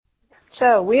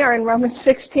So we are in Romans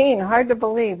 16. Hard to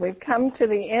believe. We've come to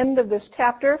the end of this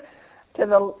chapter, to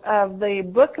the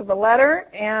book of the letter,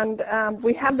 and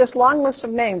we have this long list of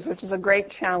names, which is a great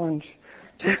challenge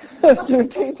to a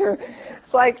teacher.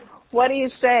 It's like, what do you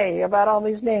say about all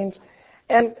these names?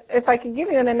 And if I could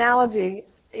give you an analogy,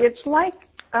 it's like,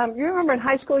 you remember in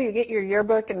high school you get your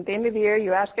yearbook, and at the end of the year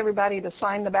you ask everybody to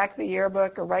sign the back of the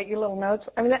yearbook or write your little notes?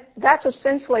 I mean, that's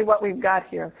essentially what we've got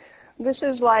here. This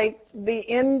is like the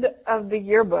end of the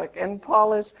yearbook, and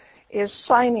Paul is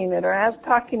signing it or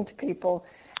talking to people.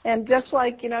 And just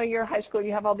like, your high school,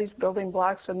 you have all these building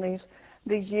blocks and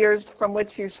these years from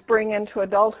which you spring into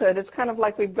adulthood. It's kind of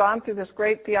like we've gone through this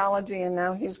great theology, and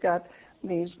now he's got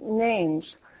these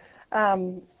names.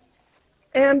 And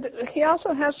he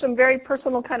also has some very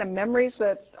personal kind of memories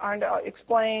that aren't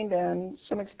explained and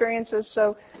some experiences.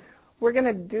 So we're going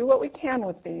to do what we can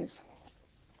with these.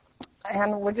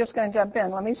 And we're just going to jump in.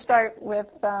 Let me start with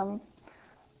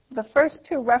the first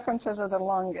two references are the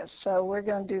longest, so we're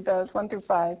going to do those 1 through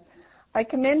 5. I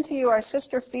commend to you our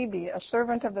sister Phoebe, a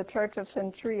servant of the church of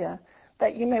Cenchrea,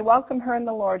 that you may welcome her in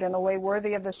the Lord in a way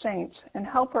worthy of the saints, and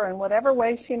help her in whatever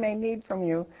way she may need from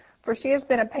you, for she has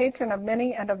been a patron of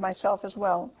many and of myself as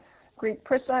well. Greet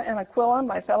Prisca and Aquila,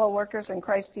 my fellow workers in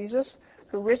Christ Jesus,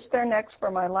 who risked their necks for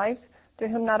my life, to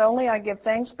whom not only I give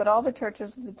thanks, but all the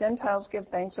churches of the Gentiles give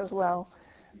thanks as well.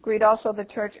 Greet also the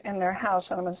church in their house.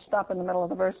 And I'm going to stop in the middle of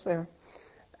the verse there.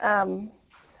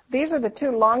 These are the two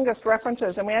longest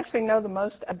references, and we actually know the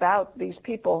most about these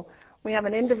people. We have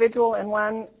an individual in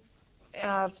one,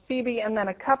 Phoebe, and then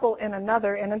a couple in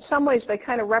another. And in some ways, they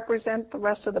kind of represent the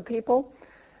rest of the people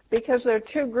because there are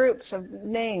two groups of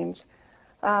names.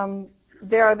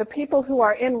 There are the people who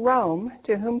are in Rome,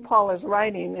 to whom Paul is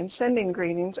writing and sending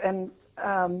greetings, and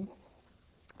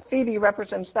Phoebe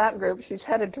represents that group. She's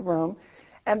headed to Rome.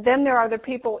 And then there are the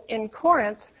people in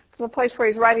Corinth, the place where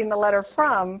he's writing the letter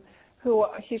from, who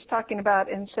he's talking about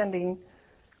and sending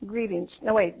greetings.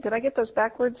 No, wait, did I get those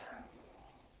backwards?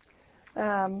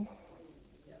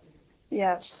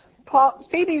 Yes.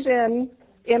 Phoebe's in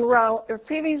Rome, or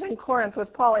Phoebe's in Corinth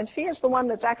with Paul, and she is the one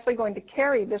that's actually going to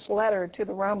carry this letter to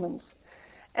the Romans.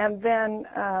 And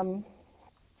then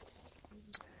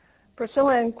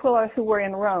Priscilla and Aquila, who were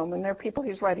in Rome, and they're people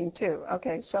he's writing to.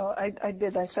 Okay, so I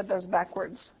said those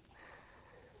backwards.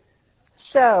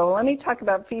 So let me talk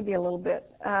about Phoebe a little bit.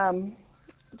 And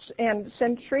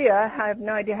Cenchrea, I have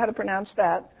no idea how to pronounce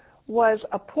that, was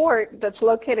a port that's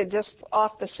located just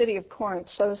off the city of Corinth.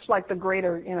 So it's like the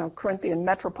greater, Corinthian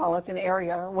metropolitan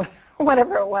area or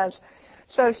whatever it was.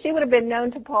 So she would have been known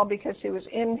to Paul because she was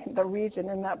in the region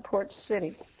in that port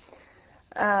city.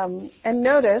 And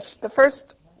notice the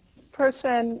first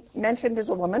person mentioned is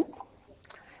a woman.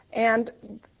 And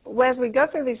as we go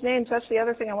through these names, that's the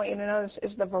other thing I want you to notice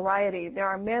is the variety. There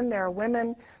are men, there are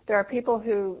women, there are people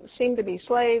who seem to be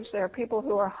slaves, there are people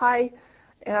who are high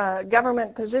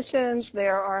government positions,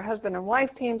 there are husband and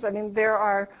wife teams. I mean, there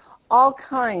are all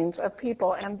kinds of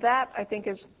people, and that, I think,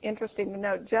 is interesting to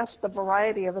note, just the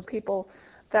variety of the people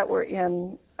that were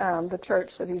in the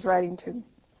church that he's writing to.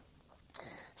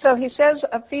 So he says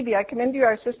of Phoebe, I commend you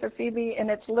our sister Phoebe,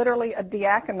 and it's literally a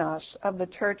diakonos of the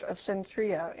church of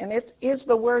Cenchrea, and it is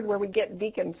the word where we get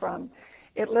deacon from.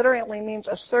 It literally means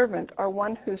a servant or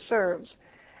one who serves,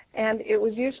 and it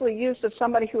was usually used of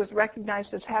somebody who was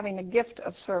recognized as having a gift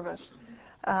of service.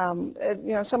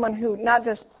 Someone who not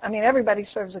just, everybody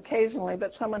serves occasionally,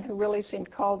 but someone who really seemed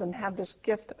called and had this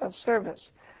gift of service.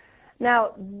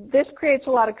 Now, this creates a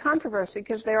lot of controversy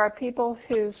because there are people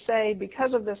who say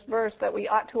because of this verse that we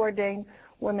ought to ordain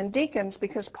women deacons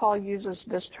because Paul uses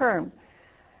this term.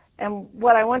 And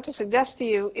what I want to suggest to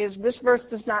you is this verse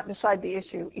does not decide the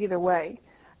issue either way.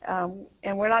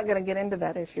 And we're not going to get into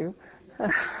that issue.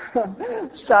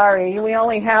 Sorry, we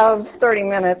only have 30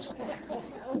 minutes.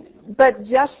 But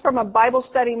just from a Bible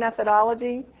study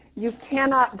methodology, you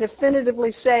cannot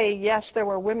definitively say, yes, there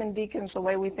were women deacons the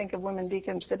way we think of women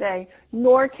deacons today,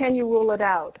 nor can you rule it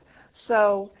out.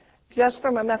 So just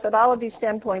from a methodology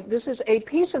standpoint, this is a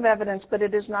piece of evidence, but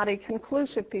it is not a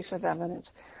conclusive piece of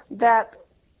evidence. That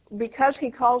because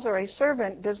he calls her a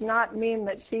servant does not mean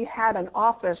that she had an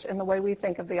office in the way we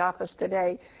think of the office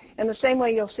today. In the same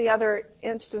way, you'll see other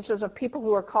instances of people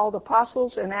who are called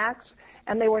apostles in Acts,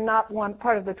 and they were not one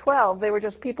part of the 12. They were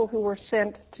just people who were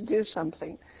sent to do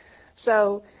something.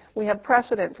 So we have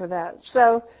precedent for that.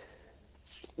 So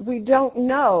we don't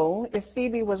know if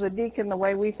Phoebe was a deacon the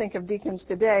way we think of deacons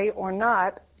today or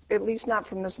not, at least not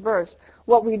from this verse.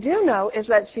 What we do know is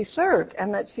that she served,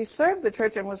 and that she served the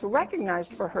church and was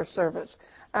recognized for her service.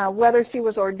 Whether she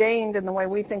was ordained in the way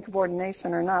we think of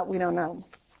ordination or not, we don't know.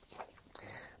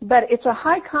 But it's a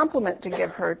high compliment to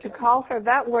give her, to call her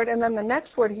that word, and then the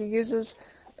next word he uses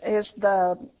is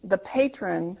the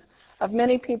patron of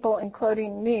many people,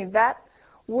 including me. That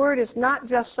word is not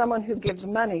just someone who gives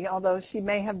money, although she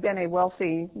may have been a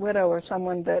wealthy widow or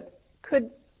someone that could,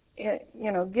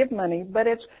 give money, but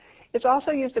it's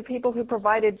also used of people who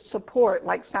provided support,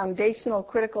 like foundational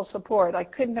critical support. I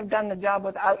couldn't have done the job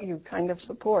without you kind of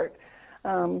support.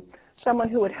 Someone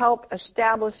who would help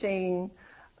establishing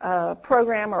a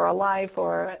program or a life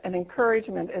or an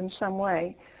encouragement in some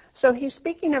way. So he's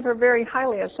speaking of her very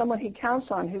highly as someone he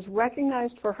counts on, who's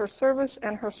recognized for her service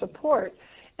and her support.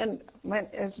 And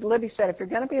as Libby said, if you're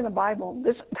going to be in the Bible,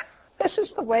 this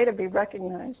is the way to be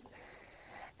recognized.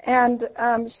 And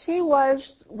she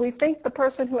was, we think, the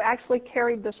person who actually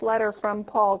carried this letter from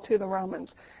Paul to the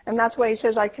Romans. And that's why he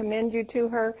says, I commend you to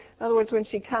her. In other words, when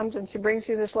she comes and she brings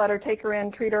you this letter, take her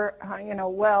in, treat her,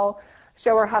 well,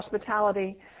 show her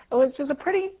hospitality. Which is a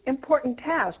pretty important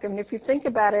task. I mean, if you think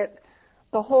about it,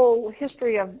 the whole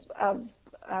history of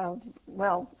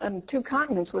and 2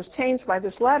 continents was changed by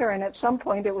this letter, and at some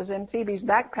point it was in Phoebe's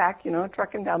backpack,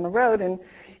 trucking down the road, and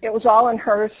it was all on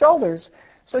her shoulders.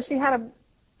 So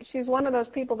she's one of those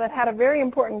people that had a very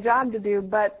important job to do,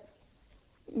 but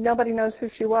nobody knows who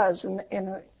she was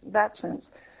in that sense.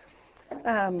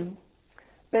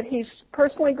 But he's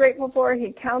personally grateful for her,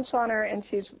 he counts on her, and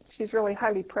she's really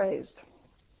highly praised.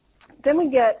 Then we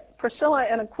get Priscilla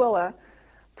and Aquila.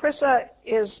 Prissa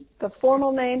is the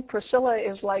formal name. Priscilla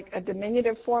is like a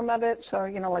diminutive form of it. So,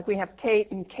 like we have Kate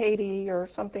and Katie or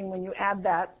something when you add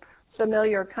that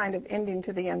familiar kind of ending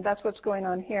to the end. That's what's going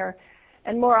on here.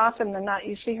 And more often than not,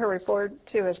 you see her referred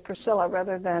to as Priscilla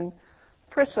rather than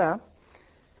Prissa.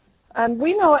 And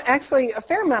we know actually a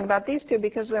fair amount about these two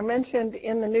because they're mentioned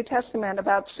in the New Testament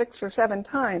about 6 or 7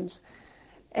 times.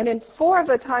 And in 4 of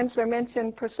the times they're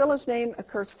mentioned, Priscilla's name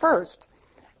occurs first.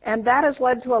 And that has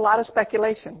led to a lot of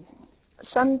speculation.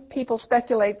 Some people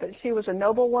speculate that she was a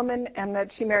noblewoman and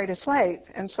that she married a slave.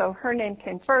 And so her name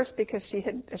came first because she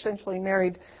had essentially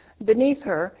married beneath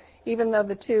her, even though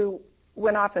the two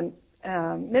went off and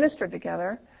ministered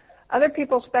together. Other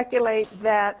people speculate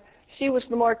that she was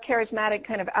the more charismatic,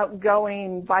 kind of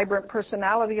outgoing, vibrant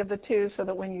personality of the two, so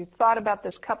that when you thought about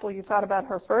this couple, you thought about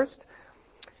her first.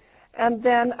 And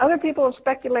then other people have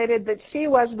speculated that she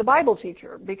was the Bible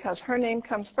teacher because her name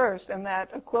comes first, and that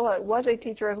Aquila was a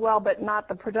teacher as well, but not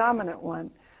the predominant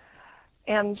one.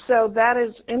 And so that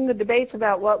is in the debates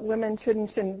about what women should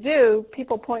and shouldn't do,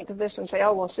 people point to this and say,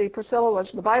 oh, well, see, Priscilla was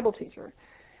the Bible teacher.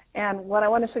 And what I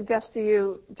want to suggest to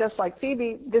you, just like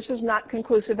Phoebe, this is not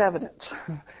conclusive evidence.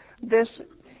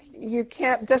 You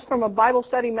can't, just from a Bible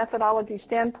study methodology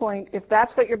standpoint, if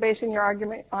that's what you're basing your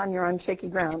argument on, you're on shaky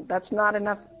ground. That's not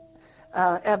enough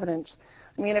evidence.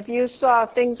 I mean, if you saw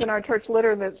things in our church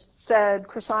litter that said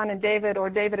Chryson and David or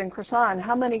David and Chryson,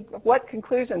 what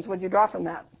conclusions would you draw from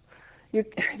that?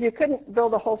 You couldn't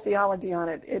build a whole theology on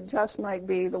it. It just might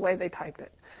be the way they typed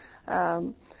it. I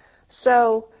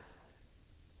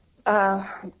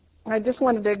just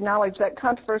wanted to acknowledge that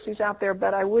controversy's out there,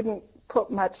 but I wouldn't put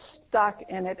much stock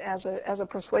in it as a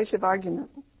persuasive argument.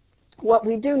 What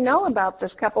we do know about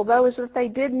this couple, though, is that they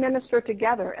did minister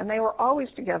together, and they were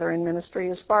always together in ministry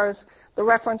as far as the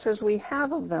references we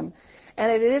have of them.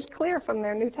 And it is clear from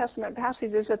their New Testament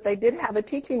passages that they did have a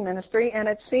teaching ministry, and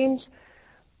it seems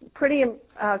pretty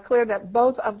clear that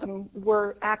both of them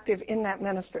were active in that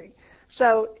ministry.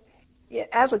 So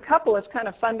as a couple, it's kind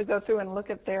of fun to go through and look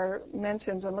at their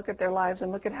mentions and look at their lives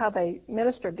and look at how they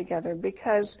ministered together,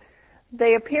 because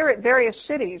they appear at various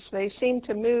cities. They seem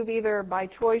to move either by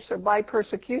choice or by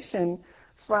persecution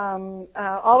from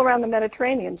all around the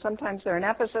Mediterranean. Sometimes they're in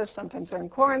Ephesus, sometimes they're in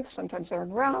Corinth, sometimes they're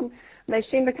in Rome. And they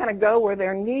seem to kind of go where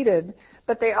they're needed,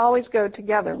 but they always go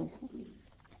together.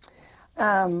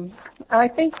 And I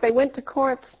think they went to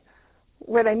Corinth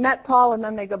where they met Paul, and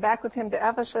then they go back with him to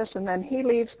Ephesus, and then he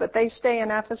leaves, but they stay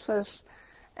in Ephesus,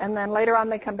 and then later on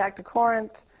they come back to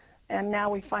Corinth, and now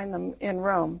we find them in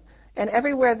Rome. And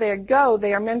everywhere they go,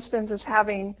 they are mentioned as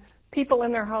having people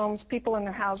in their homes, people in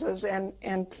their houses,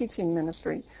 and teaching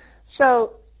ministry.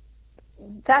 So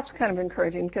that's kind of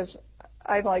encouraging, because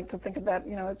I like to think of that,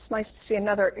 it's nice to see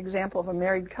another example of a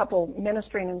married couple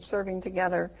ministering and serving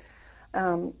together.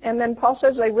 And then Paul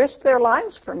says they risked their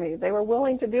lives for me. They were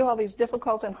willing to do all these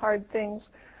difficult and hard things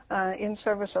in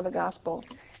service of the gospel.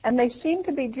 And they seem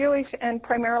to be Jewish and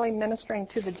primarily ministering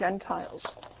to the Gentiles.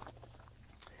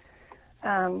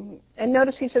 And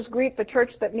notice he says, greet the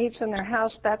church that meets in their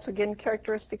house. That's, again,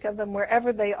 characteristic of them.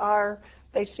 Wherever they are,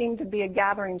 they seem to be a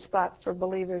gathering spot for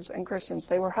believers and Christians.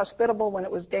 They were hospitable when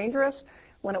it was dangerous.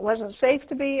 when it wasn't safe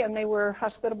to be, and they were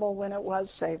hospitable when it was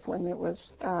safe, when it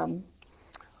was, when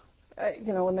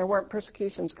there weren't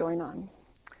persecutions going on.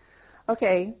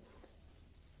 Okay,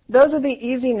 those are the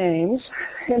easy names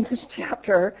in this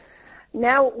chapter.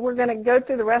 Now we're going to go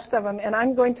through the rest of them, and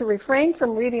I'm going to refrain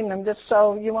from reading them just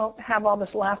so you won't have all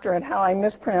this laughter at how I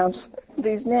mispronounce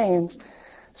these names.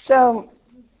 So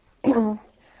we're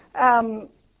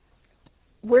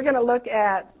going to look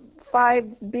at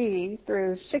 5b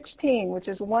through 16, which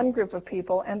is one group of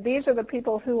people, and these are the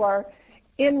people who are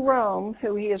in Rome,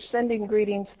 who he is sending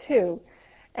greetings to.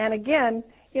 And again,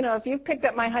 if you picked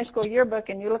up my high school yearbook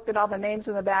and you looked at all the names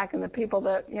in the back and the people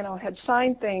that, had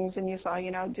signed things, and you saw,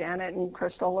 Janet and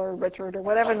Crystal or Richard or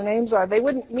whatever the names are, they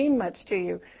wouldn't mean much to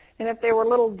you. And if they were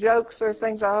little jokes or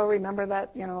things, remember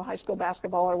that, high school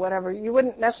basketball or whatever, you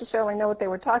wouldn't necessarily know what they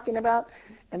were talking about.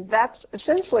 And that's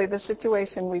essentially the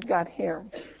situation we've got here.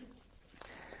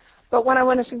 But what I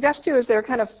want to suggest to you is there are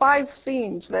kind of 5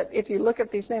 themes that if you look at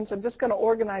these names, I'm just going to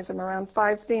organize them around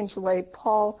 5 themes the way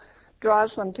Paul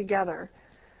draws them together.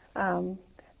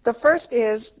 The first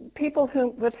is people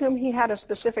with whom he had a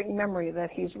specific memory that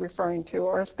he's referring to,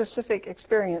 or a specific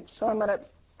experience. So I'm going to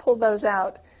pull those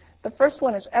out. The first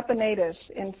one is Epaenetus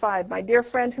in 5, my dear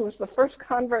friend who was the first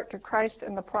convert to Christ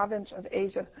in the province of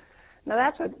Asia. Now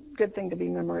that's a good thing to be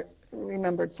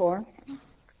remembered for.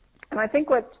 And I think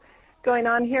what's going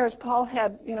on here is Paul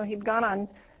had, he'd gone on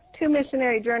 2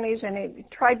 missionary journeys, and he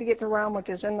tried to get to Rome, which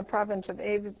is in the province of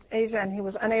Asia, and he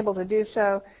was unable to do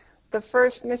so. The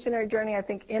first missionary journey, I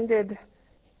think, ended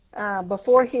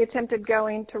before he attempted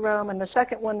going to Rome, and the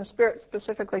second one, the Spirit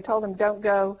specifically told him, don't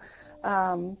go,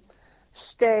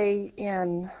 stay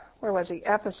in,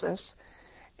 Ephesus.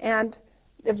 And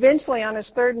eventually, on his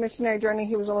 3rd missionary journey,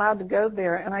 he was allowed to go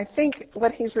there, and I think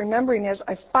what he's remembering is,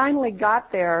 I finally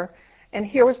got there, and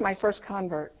here was my first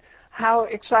convert. How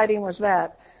exciting was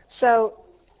that? So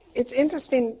it's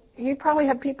interesting. You probably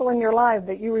have people in your life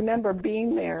that you remember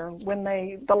being there when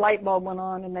the light bulb went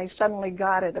on and they suddenly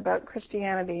got it about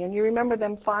Christianity, and you remember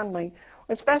them fondly,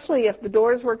 especially if the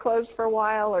doors were closed for a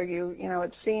while or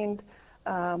it seemed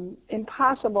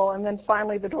impossible, and then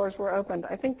finally the doors were opened.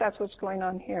 I think that's what's going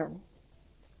on here.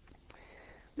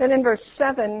 Then in verse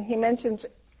 7, he mentions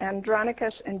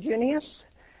Andronicus and Junius.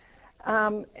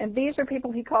 And these are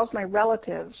people he calls my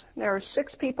relatives. There are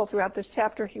 6 people throughout this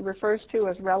chapter he refers to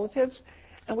as relatives,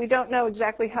 and we don't know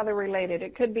exactly how they're related.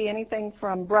 It could be anything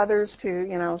from brothers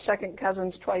to, second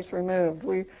cousins twice removed.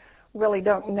 We really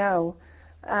don't know.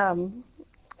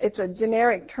 It's a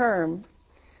generic term.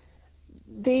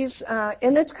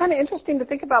 And it's kind of interesting to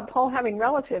think about Paul having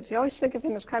relatives. You always think of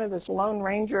him as kind of this Lone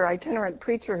Ranger, itinerant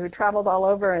preacher who traveled all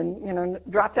over and,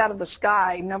 dropped out of the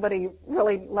sky. Nobody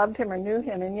really loved him or knew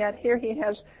him, and yet here he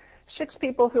has 6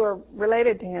 people who are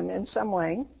related to him in some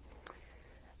way.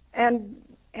 And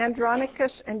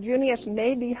Andronicus and Junius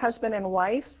may be husband and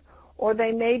wife, or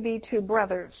they may be 2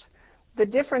 brothers. The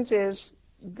difference is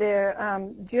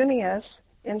Junius,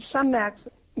 in some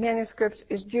manuscripts,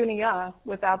 is Junia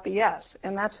without the S,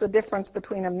 and that's the difference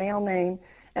between a male name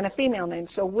and a female name.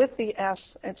 So with the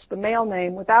S, it's the male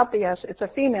name. Without the S, it's a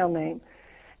female name.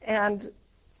 And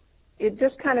it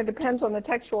just kind of depends on the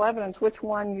textual evidence which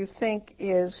one you think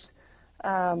is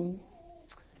the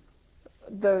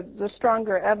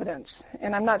stronger evidence.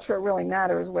 And I'm not sure it really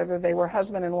matters whether they were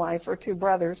husband and wife or 2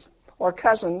 brothers or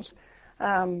cousins.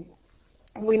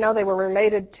 We know they were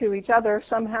related to each other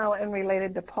somehow and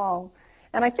related to Paul.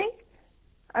 And I think,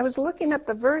 I was looking at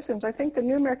the versions, I think the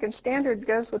New American Standard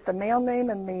goes with the male name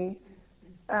and the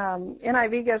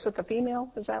NIV goes with the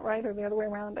female. Is that right, or the other way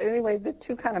around? Anyway, the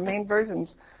 2 kind of main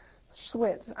versions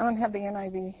switch. I don't have the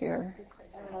NIV here.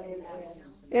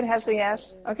 It has the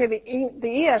S. Okay, the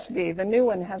ESV, the new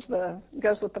one,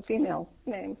 goes with the female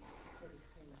name.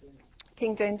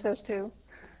 King James says too.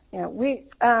 We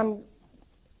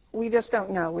just don't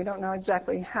know. We don't know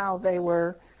exactly how they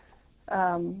were.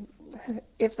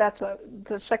 If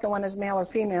the second one is male or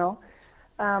female.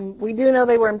 We do know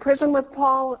they were in prison with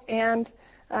Paul, and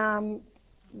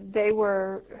they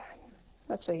were,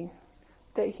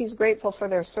 he's grateful for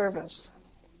their service.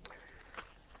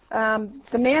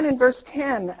 The man in verse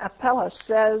 10, Apelles,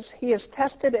 says he is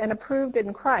tested and approved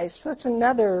in Christ. So that's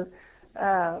another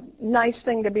nice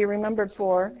thing to be remembered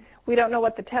for. We don't know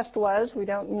what the test was. We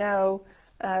don't know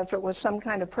if it was some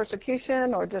kind of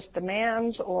persecution or just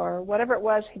demands or whatever it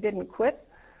was, he didn't quit.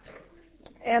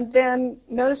 And then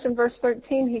notice in verse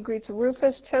 13, he greets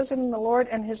Rufus, chosen in the Lord,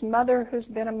 and his mother, who's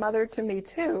been a mother to me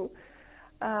too.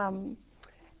 And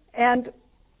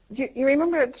you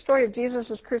remember the story of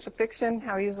Jesus' crucifixion,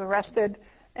 how he was arrested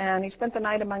And he spent the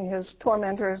night among his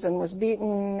tormentors and was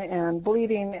beaten and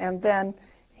bleeding, and then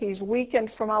he's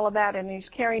weakened from all of that, and he's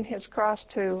carrying his cross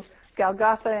to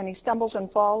Golgotha, and he stumbles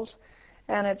and falls.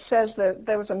 And it says that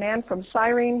there was a man from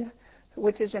Cyrene,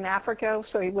 which is in Africa,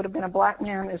 so he would have been a black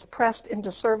man, is pressed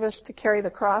into service to carry the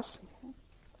cross.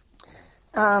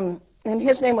 And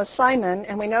his name was Simon,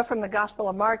 and we know from the Gospel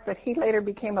of Mark that he later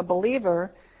became a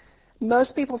believer.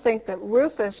 Most people think that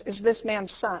Rufus is this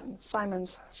man's son,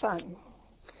 Simon's son.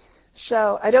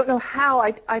 So I don't know how.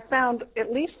 I found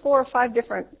at least 4 or 5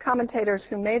 different commentators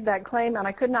who made that claim, and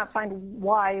I could not find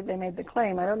why they made the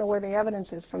claim. I don't know where the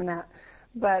evidence is from that,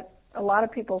 but a lot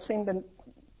of people seem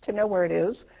to know where it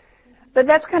is. But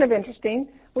that's kind of interesting,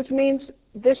 which means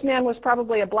this man was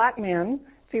probably a black man,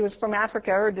 if he was from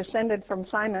Africa or descended from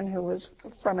Simon, who was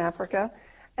from Africa,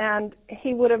 and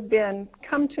he would have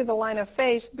come to the line of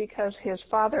faith because his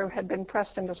father had been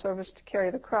pressed into service to carry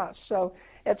the cross. So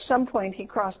at some point he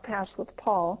crossed paths with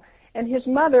Paul, and his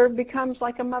mother becomes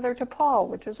like a mother to Paul,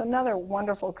 which is another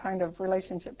wonderful kind of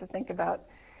relationship to think about.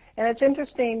 And it's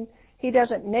interesting, he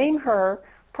doesn't name her,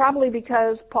 probably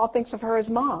because Paul thinks of her as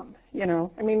mom.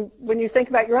 I mean, when you think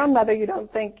about your own mother, you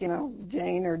don't think,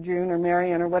 Jane or June or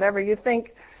Marion or whatever. You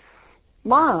think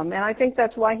mom, and I think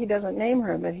that's why he doesn't name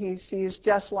her, that she's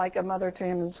just like a mother to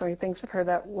him, and so he thinks of her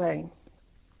that way.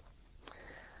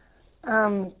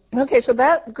 Okay, so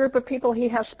that group of people he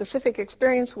has specific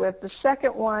experience with. The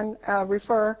second one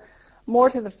refer more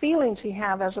to the feelings he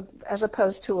have as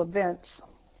opposed to events.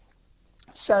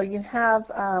 So you have...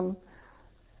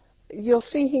 You'll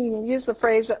see he used the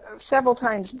phrase several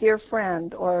times, dear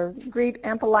friend, or greet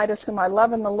Ampliatus, whom I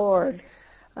love in the Lord.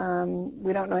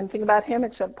 We don't know anything about him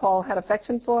except Paul had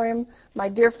affection for him. My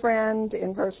dear friend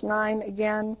in verse 9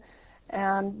 again.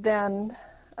 And then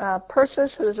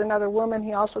Persis, who is another woman,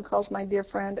 he also calls my dear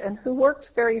friend, and who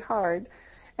works very hard.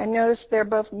 And notice they're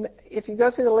both, if you go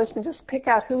through the list and just pick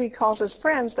out who he calls his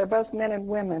friends, they're both men and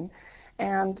women.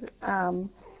 And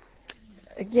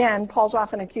again, Paul's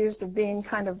often accused of being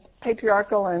kind of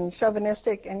patriarchal and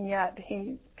chauvinistic, and yet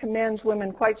he commends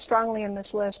women quite strongly in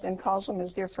this list and calls them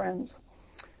his dear friends.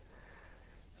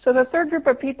 So the third group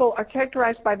of people are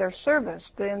characterized by their service.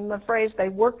 Then the phrase, they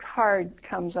worked hard,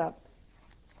 comes up.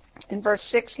 In verse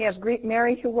 6, he has, greet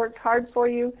Mary who worked hard for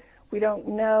you. We don't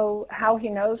know how he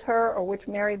knows her or which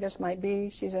Mary this might be.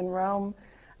 She's in Rome.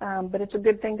 But it's a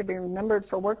good thing to be remembered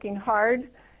for working hard.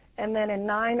 And then in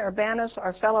 9, Urbanus,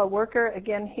 our fellow worker,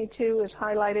 again, he too is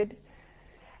highlighted.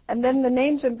 And then the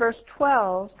names in verse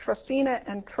 12, Tryphena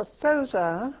and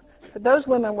Tryphosa, those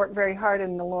women worked very hard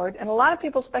in the Lord. And a lot of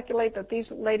people speculate that these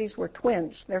ladies were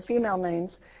twins. They're female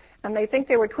names. And they think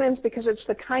they were twins because it's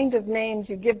the kind of names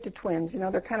you give to twins.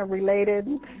 They're kind of related,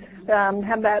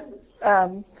 have that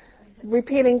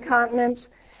repeating consonants.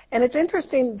 And it's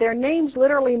interesting, their names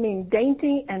literally mean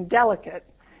dainty and delicate.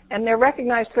 And they're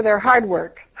recognized for their hard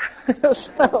work.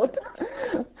 So,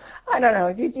 I don't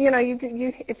know.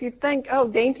 If you think,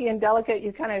 dainty and delicate,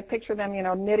 you kind of picture them,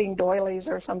 knitting doilies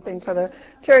or something for the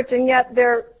church, and yet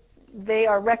they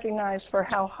are recognized for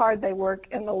how hard they work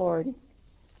in the Lord.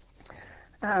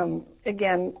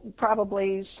 Again,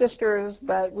 probably sisters,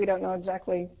 but we don't know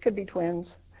exactly. Could be twins.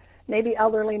 Maybe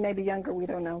elderly, maybe younger, we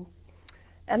don't know.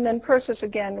 And then Persis,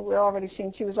 again, we've already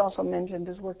seen, she was also mentioned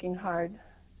as working hard.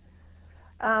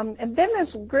 And then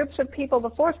there's groups of people.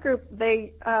 The fourth group, they're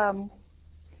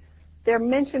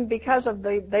mentioned because of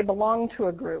they belong to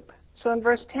a group. So in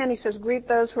verse 10, he says, greet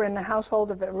those who are in the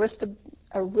household of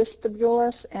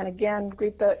Aristobulus, and again,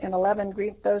 in 11,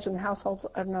 greet those in the household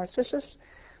of Narcissus.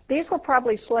 These were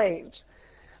probably slaves,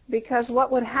 because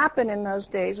what would happen in those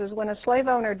days is when a slave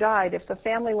owner died, if the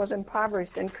family was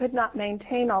impoverished and could not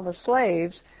maintain all the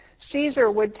slaves,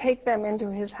 Caesar would take them into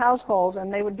his household,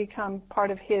 and they would become part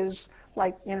of his,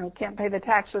 can't pay the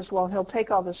taxes, well, he'll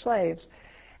take all the slaves.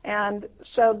 And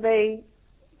so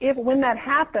when that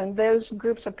happened, those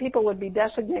groups of people would be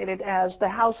designated as the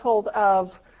household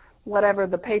of whatever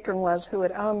the patron was who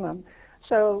had owned them.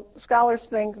 So scholars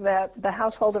think that the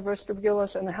household of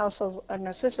Aristobulus and the household of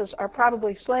Narcissus are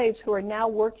probably slaves who are now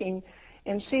working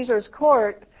in Caesar's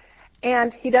court,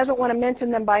 and he doesn't want to mention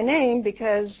them by name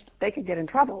because they could get in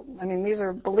trouble. I mean, these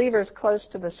are believers close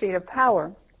to the seat of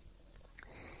power.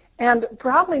 And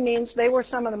probably means they were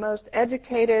some of the most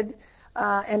educated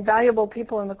and valuable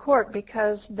people in the court,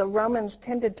 because the Romans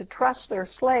tended to trust their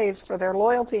slaves for their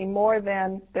loyalty more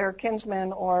than their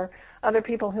kinsmen or other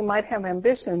people who might have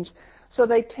ambitions. So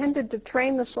they tended to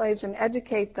train the slaves and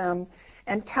educate them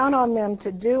and count on them to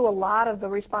do a lot of the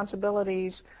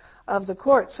responsibilities of the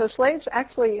court. So slaves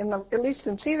actually, at least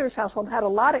in Caesar's household, had a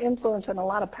lot of influence and a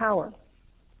lot of power.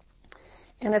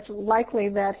 And it's likely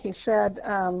that he said,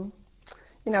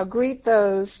 greet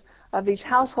those of these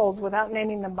households without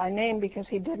naming them by name, because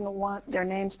he didn't want their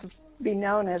names to be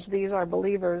known as these are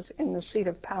believers in the seat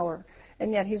of power.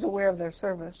 And yet he's aware of their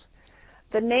service.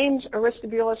 The names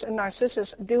Aristobulus and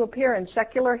Narcissus do appear in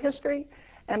secular history,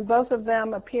 and both of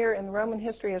them appear in Roman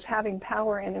history as having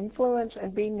power and influence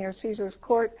and being near Caesar's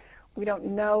court. We don't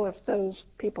know if those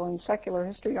people in secular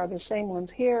history are the same ones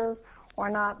here or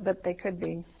not, but they could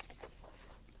be.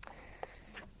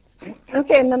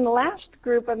 Okay, and then the last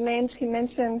group of names he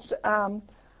mentions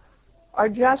are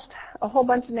just a whole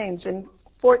bunch of names. In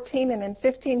 14 and in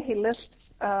 15 he lists,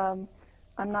 I'm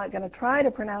not going to try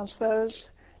to pronounce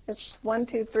those. It's 1,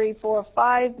 2, 3, 4,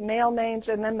 5 male names,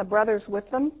 and then the brothers with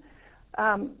them.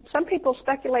 Some people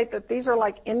speculate that these are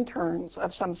like interns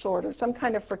of some sort, or some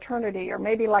kind of fraternity, or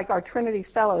maybe like our Trinity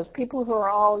Fellows, people who are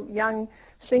all young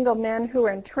single men who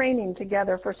are in training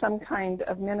together for some kind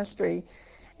of ministry.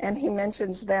 And he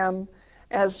mentions them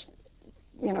as,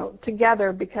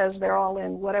 together because they're all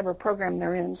in whatever program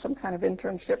they're in, some kind of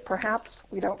internship perhaps.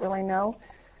 We don't really know.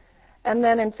 And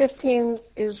then in 15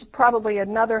 is probably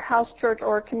another house church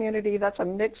or community. That's a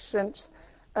mixed sense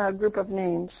group of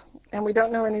names. And we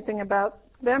don't know anything about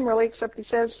them really, except he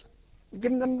says,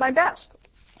 give them my best.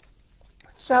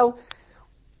 So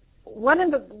what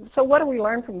do we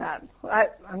learn from that?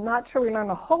 I'm not sure we learn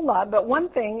a whole lot, but one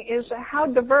thing is how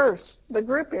diverse the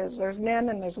group is. There's men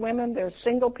and there's women, there's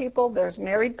single people, there's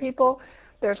married people,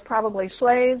 there's probably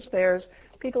slaves, there's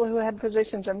people who had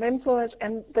positions of influence,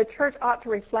 and the church ought to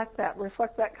reflect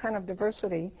that kind of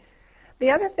diversity.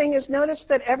 The other thing is notice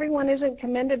that everyone isn't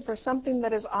commended for something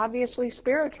that is obviously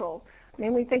spiritual. I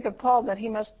mean, we think of Paul that he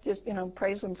must just,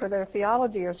 praise them for their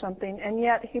theology or something, and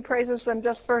yet he praises them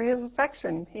just for his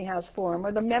affection he has for them,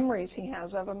 or the memories he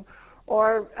has of them,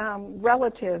 or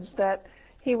relatives that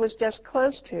he was just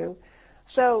close to.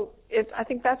 So I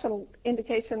think that's an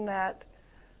indication that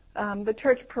the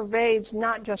church pervades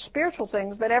not just spiritual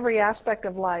things, but every aspect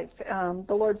of life.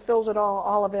 The Lord fills it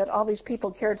all of it. All these people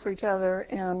cared for each other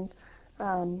and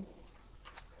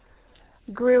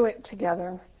grew it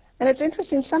together. And it's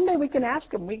interesting, someday we can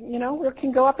ask them, we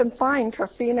can go up and find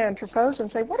Tryphena and Tryphos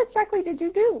and say, what exactly did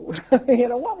you do?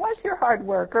 What was your hard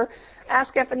work? Or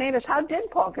ask Epaenetus, how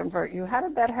did Paul convert you? How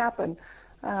did that happen?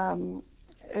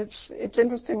 It's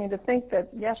interesting to me to think that,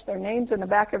 yes, there are names in the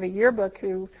back of a yearbook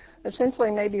who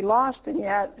essentially may be lost, and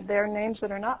yet they're names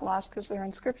that are not lost because they're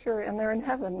in Scripture and they're in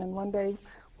heaven, and one day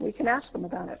we can ask them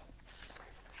about it.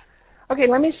 Okay,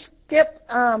 let me skip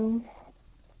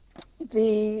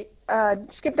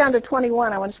skip down to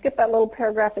 21. I want to skip that little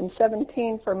paragraph in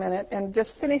 17 for a minute and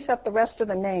just finish up the rest of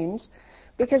the names,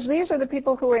 because these are the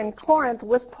people who are in Corinth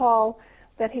with Paul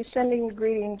that he's sending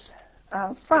greetings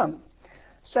from,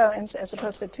 so as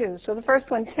opposed to to. So the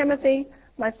first one, Timothy,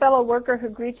 my fellow worker who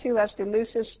greets you, as do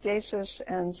Lucius, Jasus,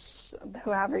 and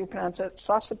however you pronounce it,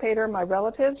 Sosipater, my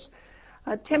relatives.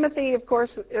 Timothy, of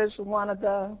course, is one of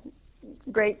the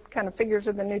great kind of figures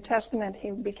of the New Testament.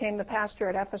 He became the pastor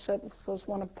at Ephesus, was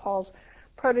one of Paul's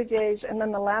proteges, and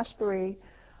then the last three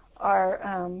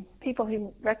are people he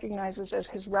recognizes as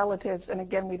his relatives, and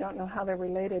again, we don't know how they're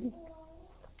related.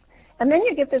 And then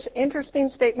you get this interesting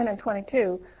statement in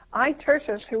 22, I,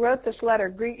 Tertius, who wrote this letter,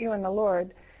 greet you in the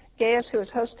Lord. Gaius, who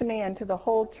is host to me and to the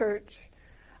whole church,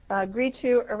 greet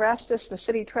you. Erastus, the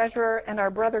city treasurer, and our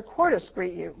brother Quartus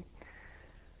greet you.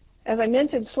 As I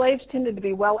mentioned, slaves tended to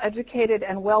be well-educated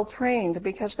and well-trained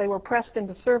because they were pressed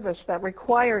into service that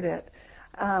required it.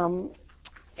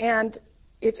 And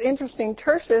it's interesting,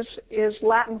 Tertius is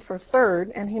Latin for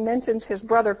third, and he mentions his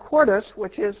brother Quartus,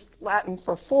 which is Latin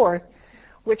for fourth,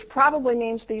 which probably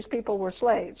means these people were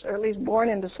slaves, or at least born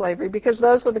into slavery, because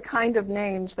those were the kind of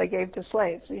names they gave to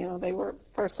slaves. They were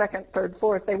first, second, third,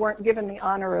 fourth. They weren't given the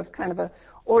honor of kind of an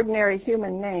ordinary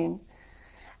human name.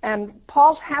 And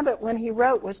Paul's habit when he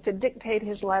wrote was to dictate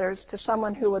his letters to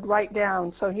someone who would write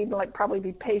down, so he'd probably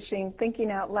be pacing,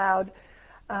 thinking out loud.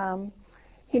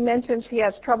 He mentions he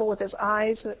has trouble with his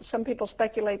eyes. Some people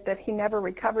speculate that he never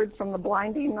recovered from the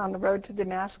blinding on the road to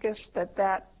Damascus,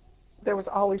 that there was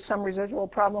always some residual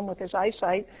problem with his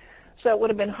eyesight. So it would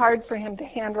have been hard for him to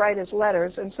handwrite his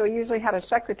letters, and so he usually had a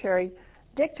secretary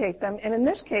dictate them. And in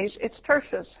this case, it's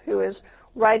Tertius who is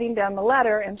writing down the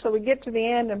letter, and so we get to the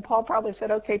end, and Paul probably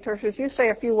said, okay, Tertius, you say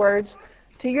a few words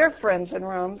to your friends in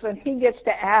Rome, and he gets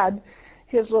to add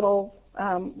his little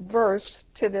verse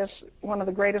to this, one of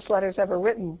the greatest letters ever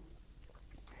written.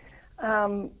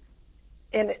 And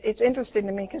it's interesting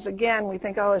to me because, again, we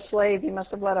think, a slave, he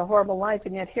must have led a horrible life,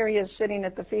 and yet here he is sitting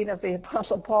at the feet of the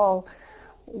Apostle Paul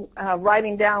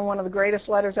writing down one of the greatest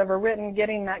letters ever written,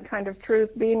 getting that kind of truth,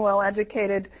 being well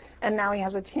educated, and now he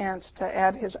has a chance to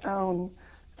add his own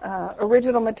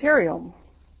original material.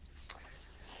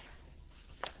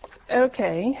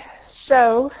 Okay,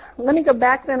 so let me go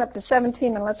back then up to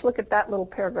 17 and let's look at that little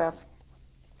paragraph.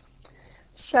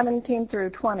 17 through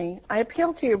 20. I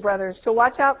appeal to you, brothers, to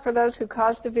watch out for those who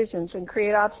cause divisions and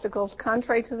create obstacles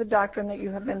contrary to the doctrine that you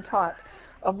have been taught.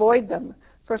 Avoid them,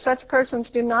 for such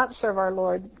persons do not serve our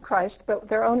Lord Christ, but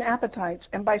their own appetites,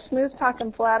 and by smooth talk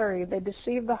and flattery they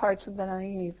deceive the hearts of the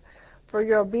naive. For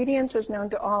your obedience is known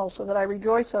to all, so that I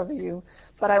rejoice over you.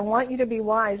 But I want you to be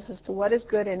wise as to what is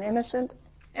good and innocent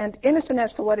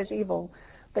as to what is evil.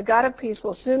 The God of peace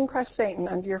will soon crush Satan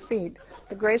under your feet.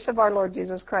 The grace of our Lord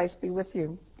Jesus Christ be with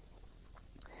you.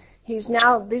 These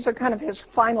are kind of his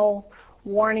final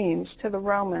warnings to the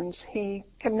Romans. He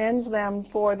commends them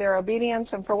for their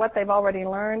obedience and for what they've already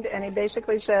learned, and he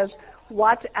basically says,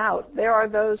 watch out. There are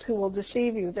those who will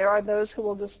deceive you. There are those who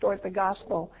will distort the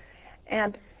gospel.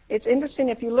 And it's interesting,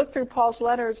 if you look through Paul's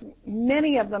letters,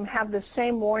 many of them have the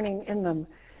same warning in them.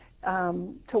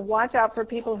 To watch out for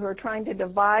people who are trying to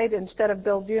divide instead of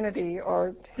build unity,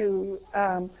 or who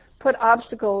put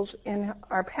obstacles in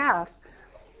our path.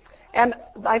 And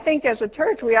I think as a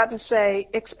church we ought to say,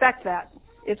 expect that.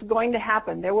 It's going to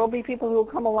happen. There will be people who will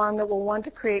come along that will want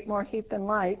to create more heat than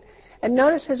light. And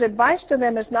notice his advice to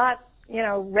them is not,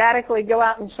 radically go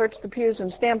out and search the pews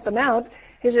and stamp them out.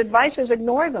 His advice is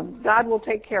ignore them. God will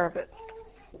take care of it.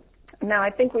 Now, I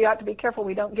think we ought to be careful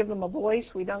we don't give them a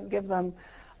voice. We don't give them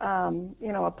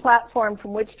a platform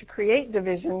from which to create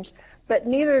divisions, but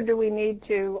neither do we need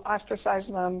to ostracize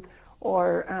them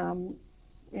or,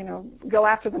 go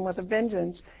after them with a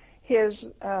vengeance.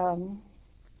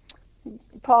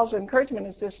 Paul's encouragement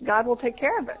is this: God will take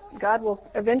care of it. God will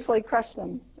eventually crush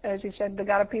them. As he said, the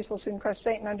God of peace will soon crush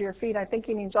Satan under your feet. I think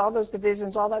he means all those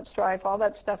divisions, all that strife, all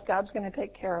that stuff, God's going to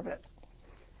take care of it.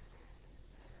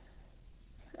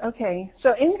 Okay,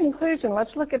 so in conclusion,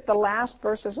 let's look at the last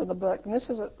verses of the book. And this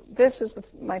is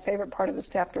my favorite part of this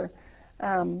chapter,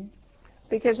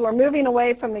 because we're moving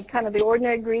away from the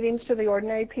ordinary greetings to the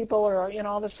ordinary people, or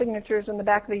all the signatures in the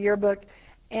back of the yearbook,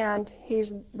 and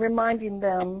he's reminding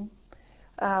them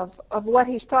of what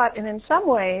he's taught. And in some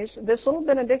ways, this little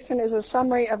benediction is a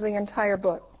summary of the entire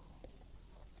book.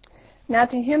 Now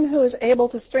to him who is able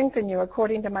to strengthen you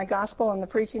according to my gospel and the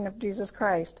preaching of Jesus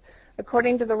Christ,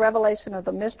 according to the revelation of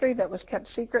the mystery that was kept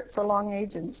secret for long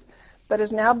ages, but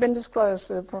has now been disclosed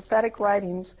through the prophetic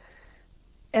writings,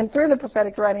 and through the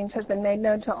prophetic writings has been made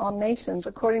known to all nations,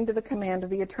 according to the command of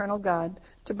the eternal God,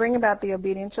 to bring about the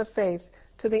obedience of faith.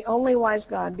 To the only wise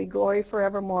God be glory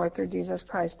forevermore through Jesus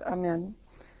Christ. Amen.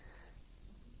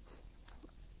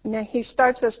 Now he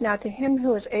starts us now, to him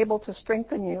who is able to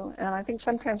strengthen you, and I think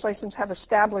some translations have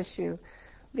established you.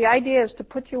 The idea is to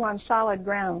put you on solid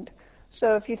ground.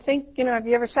 So if you think, have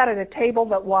you ever sat at a table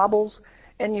that wobbles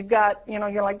and you've got,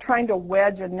 you're like trying to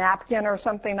wedge a napkin or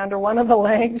something under one of the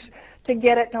legs to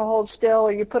get it to hold still,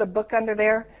 or you put a book under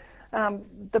there?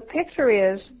 The picture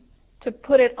is to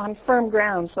put it on firm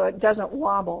ground so it doesn't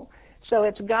wobble. So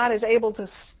it's God is able to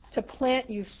plant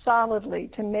you solidly,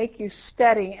 to make you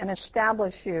steady and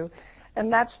establish you.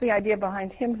 And that's the idea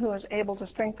behind him who is able to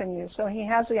strengthen you. So he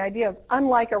has the idea of,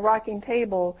 unlike a rocking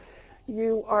table,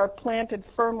 you are planted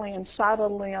firmly and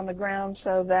solidly on the ground,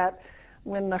 so that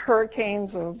when the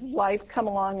hurricanes of life come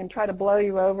along and try to blow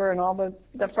you over, and all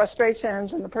the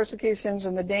frustrations and the persecutions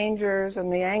and the dangers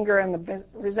and the anger and the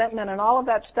resentment and all of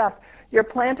that stuff, you're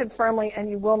planted firmly and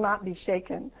you will not be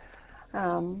shaken.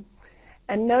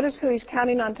 And notice who he's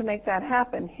counting on to make that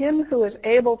happen. Him who is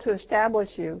able to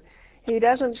establish you. He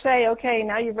doesn't say, okay,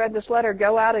 now you've read this letter,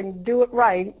 go out and do it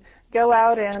right. Go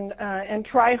out and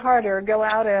try harder. Go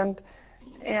out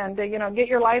and get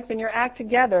your life and your act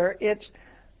together.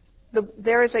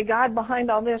 There is a God behind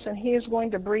all this, and he is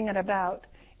going to bring it about.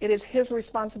 It is his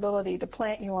responsibility to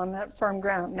plant you on that firm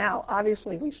ground. Now,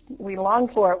 obviously, we long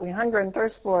for it. We hunger and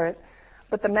thirst for it.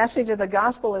 But the message of the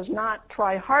gospel is not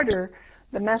try harder.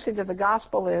 The message of the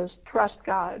gospel is trust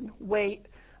God, wait,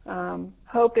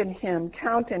 hope in him,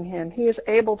 count in him. He is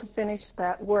able to finish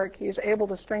that work. He is able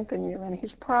to strengthen you, and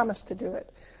he's promised to do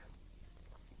it.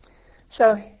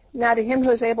 So now to him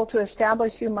who is able to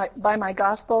establish you by my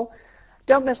gospel,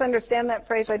 don't misunderstand that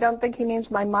phrase. I don't think he means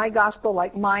by my gospel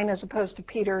like mine as opposed to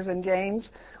Peter's and James,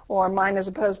 or mine as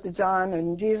opposed to John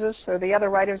and Jesus or the other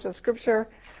writers of Scripture.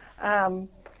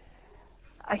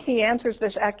 He answers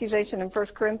this accusation in 1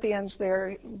 Corinthians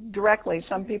there directly.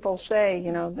 Some people say,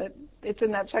 that it's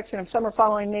in that section of some are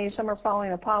following me, some are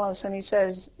following Apollos, and he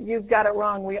says, you've got it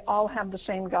wrong. We all have the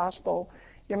same gospel.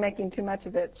 you're making too much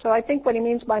of it. So I think what he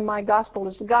means by my gospel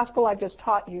is the gospel I've just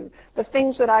taught you, the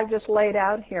things that I've just laid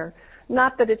out here.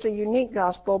 Not that it's a unique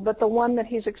gospel, but the one that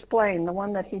he's explained, the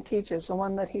one that he teaches, the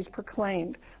one that he's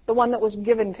proclaimed, the one that was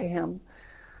given to him.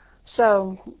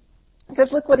 So,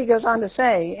 because look what he goes on to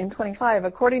say in 25,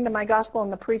 according to my gospel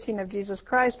and the preaching of Jesus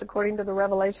Christ, according to the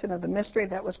revelation of the mystery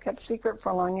that was kept secret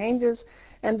for long ages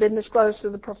and been disclosed through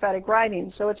the prophetic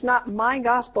writings. So it's not my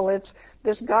gospel, it's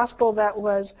this gospel that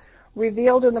was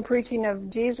revealed in the preaching of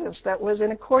Jesus, that was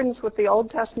in accordance with the Old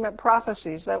Testament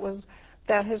prophecies,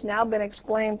 that has now been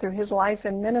explained through his life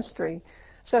and ministry.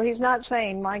 So he's not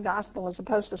saying my gospel as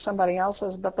opposed to somebody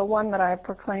else's, but the one that I have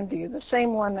proclaimed to you, the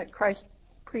same one that Christ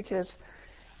preaches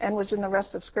and was in the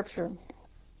rest of Scripture.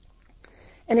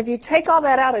 And if you take all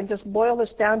that out and just boil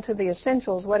this down to the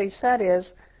essentials, what he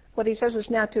says is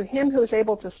now to him who is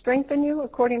able to strengthen you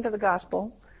according to the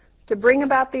gospel, to bring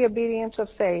about the obedience of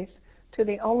faith to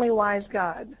the only wise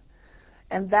God.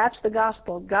 And that's the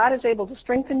gospel. God is able to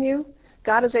strengthen you.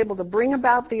 God is able to bring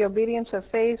about the obedience of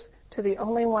faith to the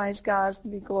only wise God, to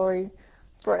be glory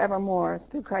forevermore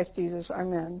through Christ Jesus.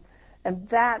 Amen. And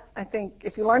that, I think,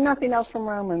 if you learn nothing else from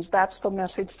Romans, that's the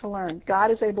message to learn.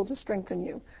 God is able to strengthen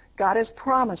you. God has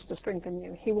promised to strengthen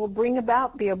you. He will bring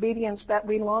about the obedience that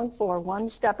we long for, one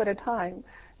step at a time.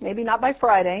 Maybe not by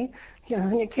Friday.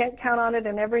 You can't count on it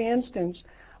in every instance.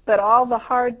 But all the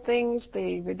hard things,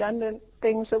 the redundant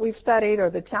things that we've studied, or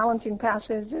the challenging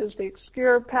passages, the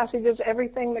obscure passages,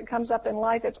 everything that comes up in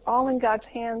life, it's all in God's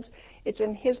hands. It's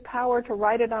in his power to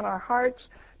write it on our hearts,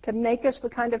 to make us the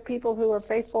kind of people who are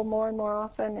faithful more and more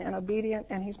often and obedient,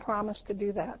 and he's promised to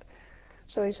do that.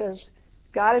 So he says,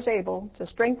 God is able to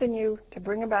strengthen you, to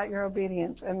bring about your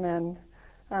obedience, and then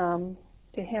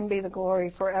to him be the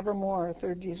glory forevermore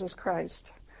through Jesus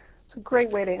Christ. It's a great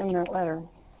way to end that letter.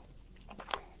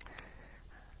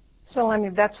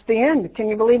 So, that's the end. Can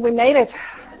you believe we made it?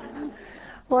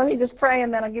 Well, let me just pray,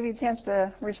 and then I'll give you a chance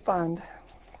to respond.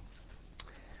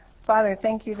 Father,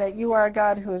 thank you that you are a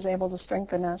God who is able to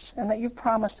strengthen us, and that you've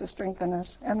promised to strengthen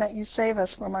us, and that you save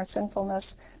us from our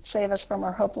sinfulness, save us from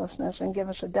our hopelessness, and give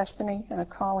us a destiny and a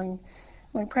calling.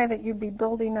 We pray that you be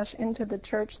building us into the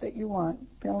church that you want,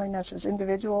 building us as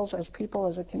individuals, as people,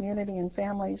 as a community and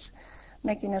families,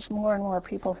 making us more and more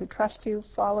people who trust you,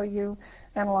 follow you,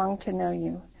 and long to know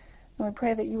you. And we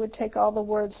pray that you would take all the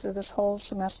words through this whole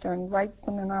semester and write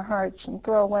them in our hearts and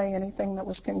throw away anything that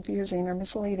was confusing or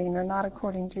misleading or not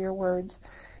according to your words,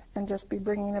 and just be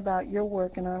bringing about your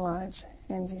work in our lives.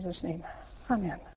 In Jesus' name, amen.